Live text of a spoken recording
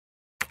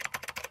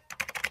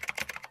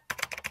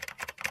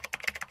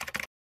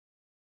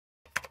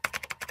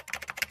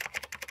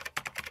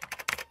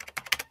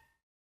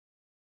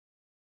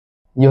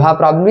you have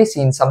probably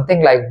seen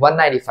something like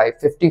 195,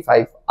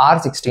 55,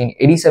 R16,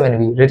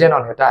 87V written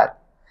on your tire.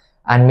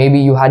 And maybe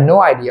you had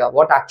no idea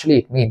what actually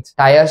it means.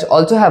 Tires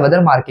also have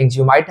other markings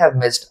you might have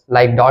missed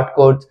like dot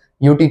codes,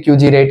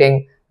 UTQG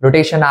rating,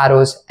 rotation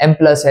arrows,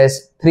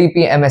 M+S,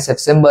 3P MSF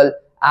symbol,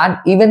 and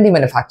even the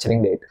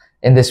manufacturing date.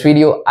 In this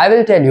video, I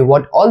will tell you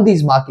what all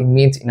these marking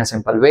means in a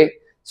simple way.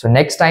 So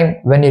next time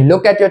when you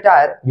look at your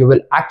tire, you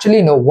will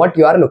actually know what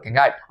you are looking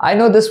at. I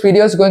know this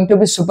video is going to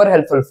be super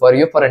helpful for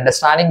you for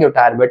understanding your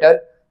tire better.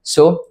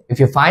 So if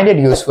you find it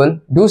useful,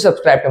 do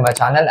subscribe to my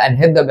channel and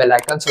hit the bell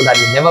icon so that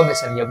you never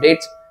miss any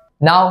updates.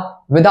 Now,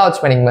 without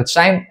spending much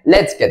time,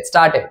 let's get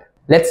started.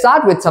 Let's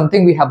start with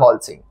something we have all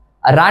seen.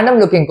 A random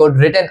looking code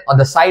written on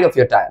the side of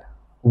your tire.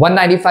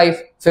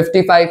 195,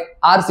 55,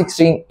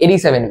 R16,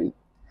 87V.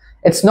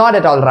 It's not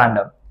at all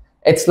random.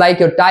 It's like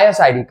your tire's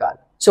ID card.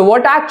 So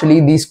what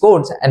actually these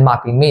codes and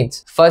marking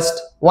means?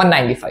 First,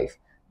 195.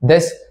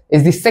 This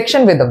is the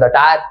section width of the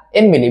tire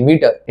in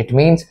millimeter. It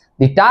means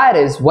the tire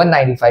is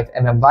 195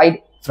 mm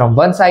wide from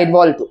one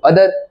sidewall to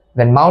other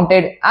when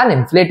mounted and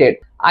inflated.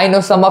 I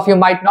know some of you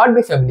might not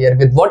be familiar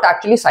with what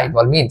actually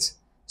sidewall means.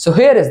 So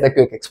here is the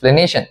quick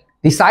explanation.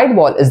 The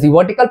sidewall is the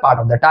vertical part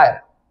of the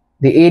tire.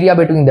 The area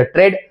between the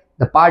tread,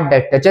 the part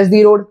that touches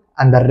the road,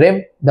 and the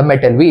rim, the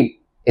metal wheel.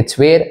 It's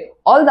where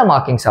all the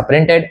markings are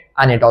printed,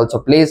 and it also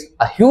plays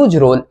a huge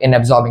role in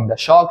absorbing the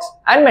shocks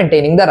and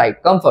maintaining the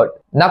ride comfort.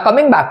 Now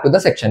coming back to the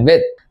section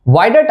width.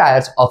 Wider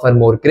tires offer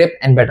more grip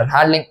and better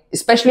handling,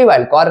 especially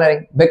while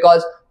cornering,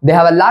 because they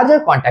have a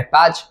larger contact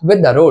patch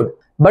with the road.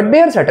 But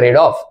there's a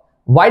trade-off.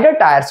 Wider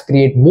tires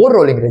create more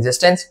rolling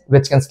resistance,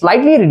 which can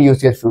slightly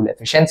reduce your fuel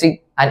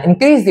efficiency and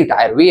increase the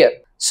tire wear.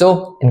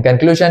 So, in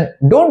conclusion,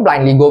 don't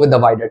blindly go with the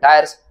wider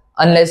tires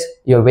unless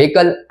your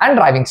vehicle and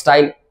driving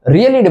style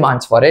really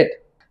demands for it.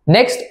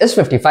 Next is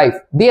 55,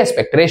 the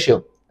aspect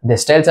ratio.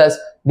 This tells us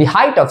the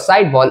height of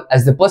sidewall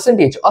as the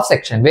percentage of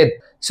section width.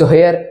 So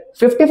here,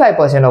 55%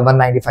 of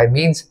 195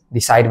 means the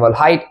sidewall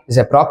height is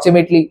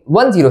approximately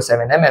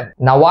 107 mm.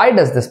 Now why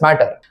does this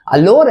matter? A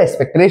lower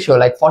aspect ratio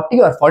like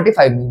 40 or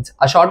 45 means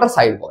a shorter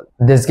sidewall.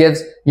 This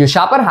gives you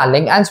sharper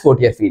handling and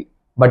sportier feel,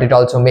 but it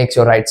also makes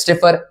your ride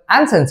stiffer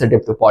and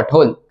sensitive to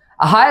pothole.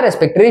 A higher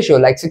aspect ratio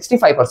like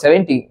 65 or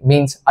 70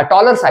 means a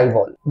taller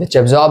sidewall, which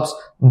absorbs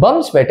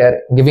bumps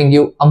better, giving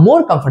you a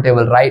more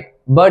comfortable ride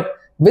but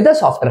with a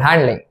softer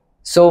handling.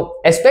 So,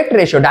 aspect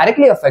ratio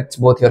directly affects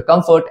both your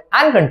comfort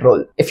and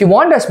control. If you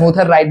want a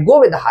smoother ride, go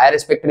with a higher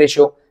aspect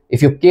ratio.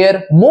 If you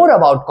care more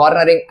about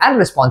cornering and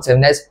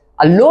responsiveness,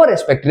 a lower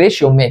aspect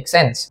ratio makes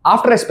sense.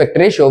 After aspect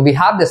ratio, we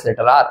have this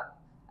letter R.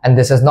 And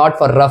this is not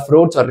for rough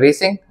roads or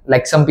racing,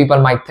 like some people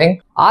might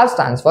think. R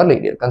stands for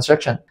radial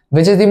construction,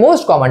 which is the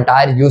most common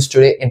tire used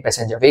today in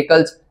passenger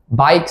vehicles,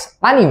 bikes,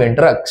 and even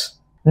trucks.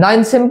 Now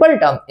in simple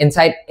terms,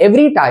 inside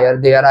every tire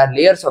there are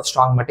layers of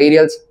strong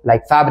materials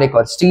like fabric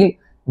or steel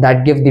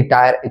that give the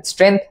tire its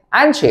strength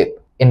and shape.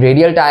 In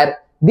radial tire,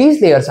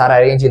 these layers are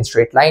arranged in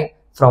straight line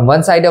from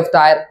one side of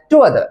tire to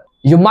other.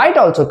 You might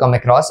also come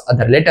across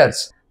other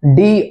letters.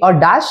 D or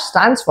dash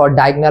stands for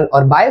diagonal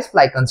or bias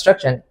ply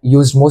construction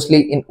used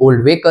mostly in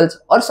old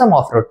vehicles or some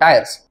off-road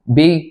tires.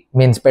 B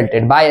means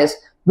belted bias,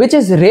 which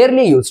is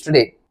rarely used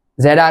today.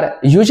 ZR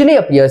usually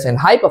appears in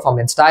high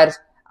performance tires,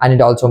 and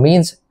it also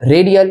means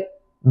radial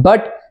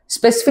but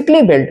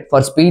specifically built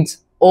for speeds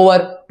over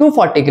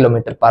 240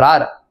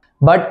 km/h.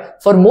 But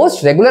for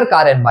most regular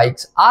car and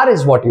bikes, R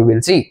is what you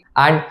will see,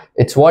 and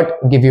it's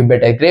what gives you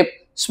better grip,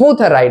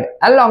 smoother ride,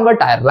 and longer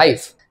tire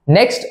life.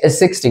 Next is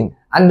 16,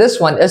 and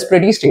this one is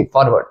pretty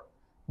straightforward.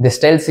 This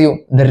tells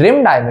you the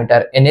rim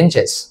diameter in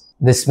inches.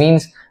 This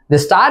means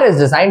this tire is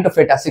designed to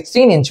fit a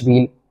 16-inch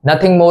wheel,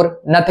 nothing more,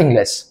 nothing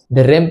less.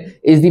 The rim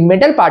is the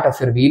metal part of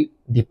your wheel,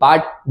 the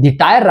part the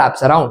tire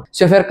wraps around.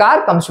 So if your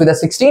car comes with a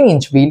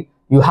 16-inch wheel,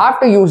 you have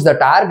to use the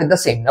tire with the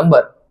same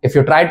number. If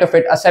you try to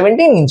fit a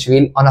 17-inch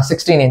wheel on a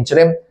 16-inch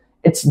rim,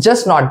 it's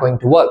just not going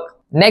to work.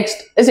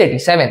 Next is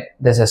 87.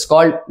 This is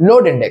called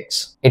load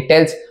index. It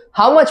tells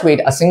how much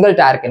weight a single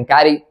tire can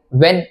carry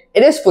when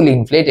it is fully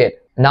inflated.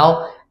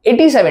 Now,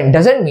 87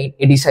 doesn't mean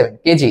 87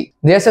 kg.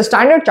 There's a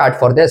standard chart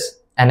for this,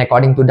 and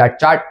according to that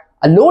chart,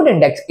 a load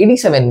index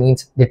 87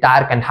 means the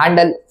tire can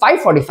handle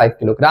 545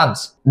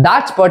 kilograms.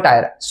 That's per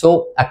tire.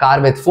 So, a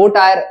car with 4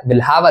 tires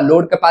will have a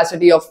load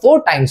capacity of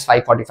 4 times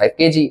 545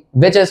 kg,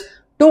 which is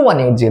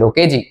 2180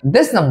 kg.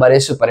 This number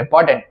is super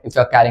important if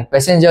you're carrying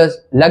passengers,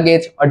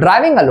 luggage, or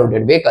driving a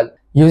loaded vehicle.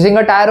 Using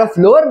a tire of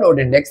lower load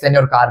index than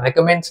your car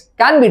recommends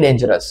can be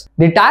dangerous.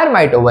 The tire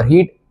might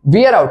overheat,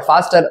 wear out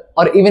faster,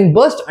 or even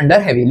burst under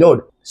heavy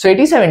load. So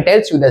 87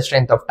 tells you the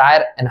strength of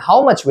tire and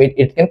how much weight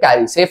it can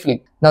carry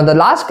safely. Now the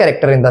last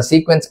character in the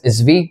sequence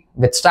is V,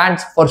 which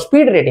stands for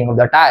speed rating of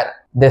the tire.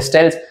 This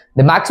tells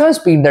the maximum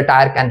speed the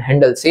tire can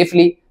handle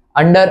safely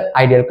under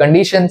ideal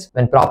conditions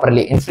when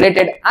properly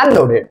inflated and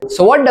loaded.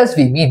 So what does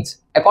V means?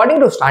 According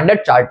to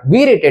standard chart,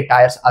 V-rated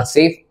tires are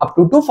safe up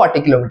to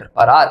 240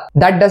 km/h.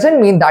 That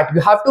doesn't mean that you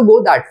have to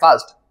go that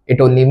fast. It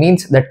only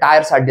means the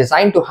tires are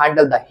designed to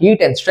handle the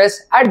heat and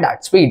stress at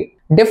that speed.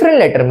 Different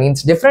letter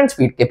means different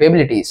speed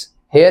capabilities.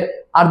 Here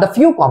are the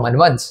few common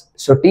ones.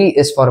 So T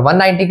is for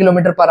 190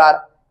 km per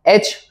hour,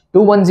 H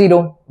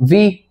 210,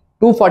 V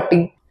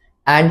 240,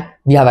 and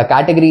we have a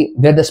category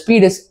where the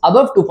speed is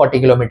above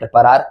 240 km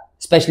per hour,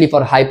 especially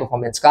for high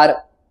performance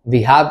car.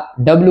 We have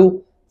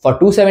W for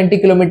 270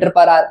 km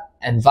per hour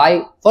and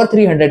Y for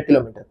 300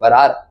 km per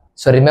hour.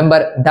 So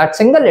remember that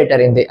single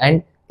letter in the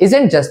end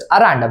isn't just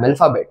a random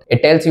alphabet.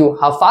 It tells you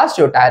how fast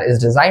your tire is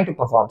designed to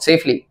perform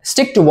safely.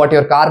 Stick to what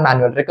your car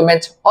manual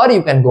recommends, or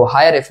you can go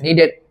higher if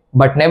needed,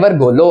 but never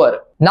go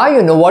lower. Now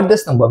you know what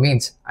this number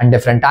means, and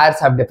different tires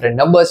have different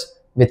numbers,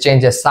 which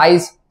changes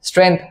size,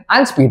 strength,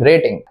 and speed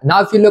rating.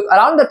 Now if you look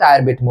around the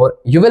tire a bit more,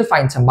 you will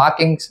find some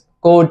markings,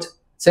 codes,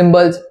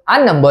 symbols,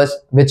 and numbers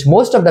which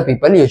most of the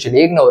people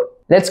usually ignore.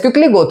 Let's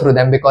quickly go through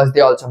them because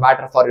they also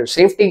matter for your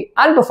safety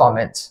and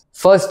performance.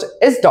 First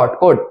is dot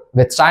code,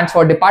 which stands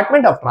for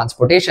Department of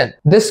Transportation.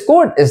 This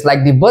code is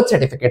like the birth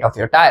certificate of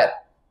your tire,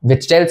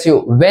 which tells you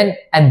when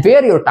and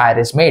where your tire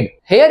is made.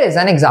 Here is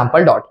an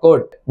example dot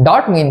code.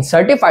 Dot means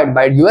certified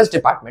by US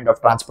Department of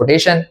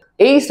Transportation.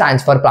 A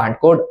stands for plant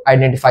code,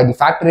 identify the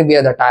factory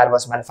where the tire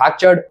was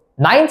manufactured.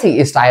 9C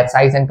is tire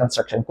size and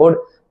construction code,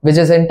 which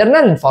is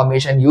internal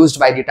information used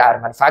by the tire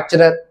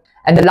manufacturer.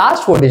 And the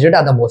last 4 digits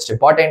are the most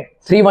important,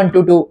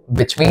 3122,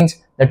 which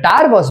means the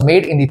tire was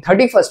made in the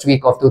 31st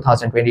week of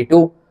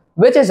 2022,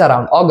 which is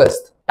around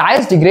August.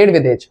 Tires degrade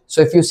with age,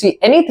 so if you see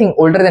anything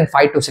older than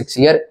 5 to 6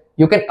 years,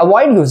 you can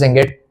avoid using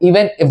it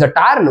even if the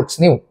tire looks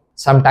new.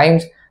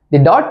 Sometimes the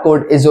dot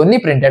code is only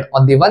printed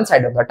on the one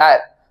side of the tire,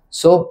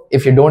 so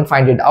if you don't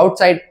find it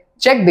outside,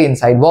 check the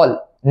inside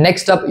wall.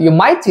 Next up, you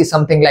might see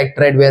something like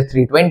Treadwear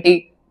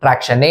 320,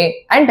 Traction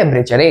A, and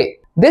Temperature A.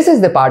 This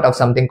is the part of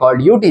something called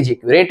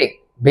UTQG rating.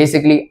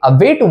 Basically, a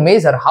way to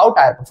measure how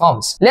tire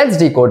performs. Let's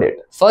decode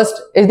it. First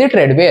is the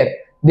tread wear,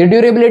 the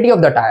durability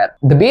of the tire.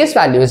 The base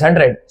value is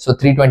 100, so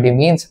 320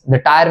 means the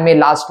tire may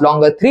last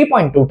longer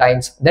 3.2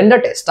 times than the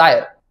test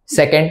tire.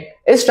 Second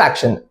is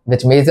traction,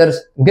 which measures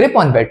grip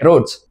on wet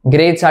roads.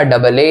 Grades are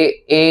AA,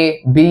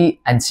 A, B,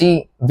 and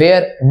C,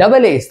 where AA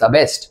is the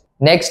best.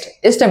 Next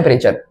is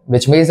temperature,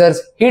 which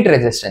measures heat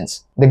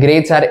resistance. The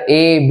grades are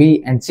A,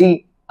 B, and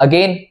C.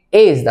 Again,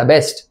 A is the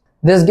best.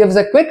 This gives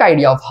a quick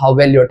idea of how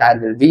well your tire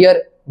will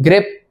wear,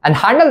 grip, and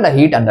handle the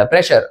heat under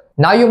pressure.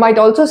 Now you might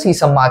also see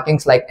some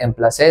markings like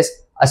M+S,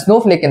 a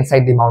snowflake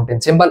inside the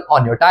mountain symbol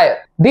on your tire.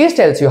 These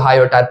tells you how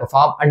your tire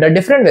perform under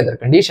different weather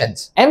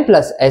conditions.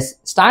 M+S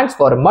stands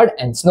for mud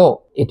and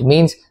snow. It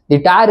means the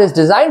tire is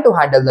designed to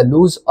handle the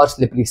loose or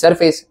slippery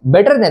surface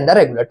better than the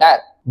regular tire.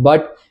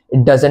 But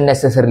it doesn't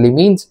necessarily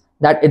mean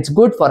that it's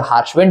good for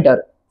harsh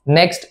winter.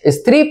 Next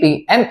is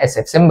 3P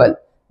MSF symbol,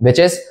 which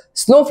is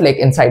snowflake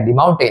inside the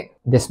mountain.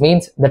 This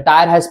means the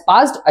tire has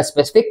passed a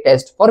specific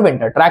test for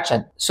winter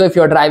traction. So if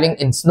you're driving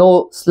in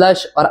snow,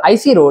 slush, or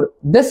icy road,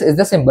 this is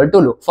the symbol to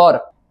look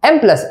for.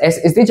 M+S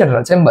is the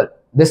general symbol.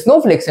 The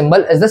snowflake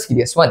symbol is the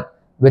serious one,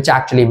 which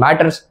actually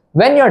matters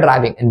when you're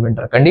driving in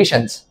winter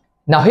conditions.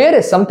 Now here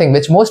is something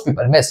which most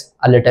people miss,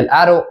 a little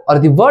arrow or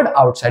the word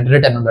outside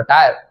written on the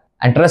tire.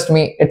 And trust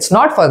me, it's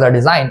not for the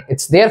design,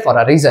 it's there for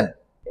a reason.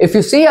 If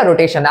you see a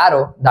rotation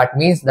arrow, that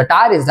means the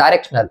tire is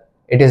directional.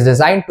 It is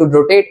designed to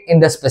rotate in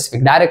the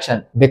specific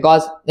direction,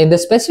 because in the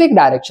specific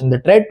direction the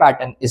tread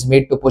pattern is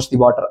made to push the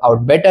water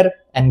out better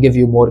and give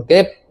you more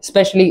grip,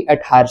 especially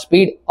at higher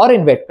speed or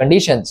in wet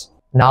conditions.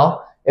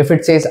 Now, if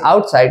it says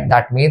outside,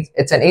 that means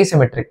it's an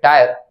asymmetric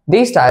tire.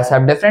 These tires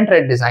have different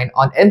tread design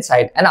on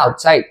inside and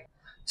outside.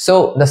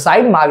 So the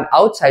side marked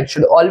outside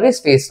should always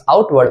face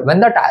outward when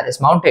the tire is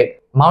mounted.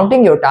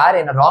 Mounting your tire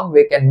in a wrong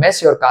way can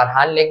mess your car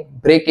handling,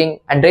 braking,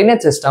 and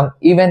drainage system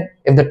even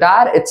if the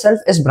tire itself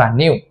is brand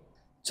new.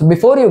 So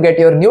before you get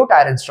your new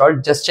tire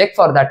installed, just check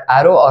for that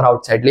arrow or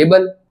outside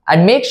label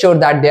and make sure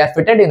that they are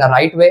fitted in the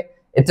right way.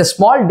 It's a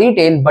small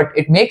detail, but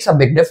it makes a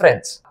big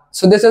difference.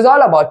 So this is all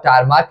about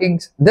tire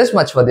markings. This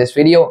much for this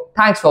video.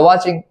 Thanks for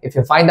watching. If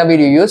you find the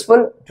video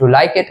useful, do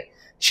like it,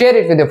 share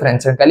it with your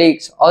friends and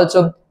colleagues.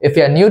 Also, if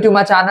you are new to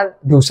my channel,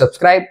 do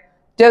subscribe.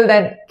 Till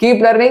then,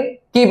 keep learning,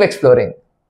 keep exploring.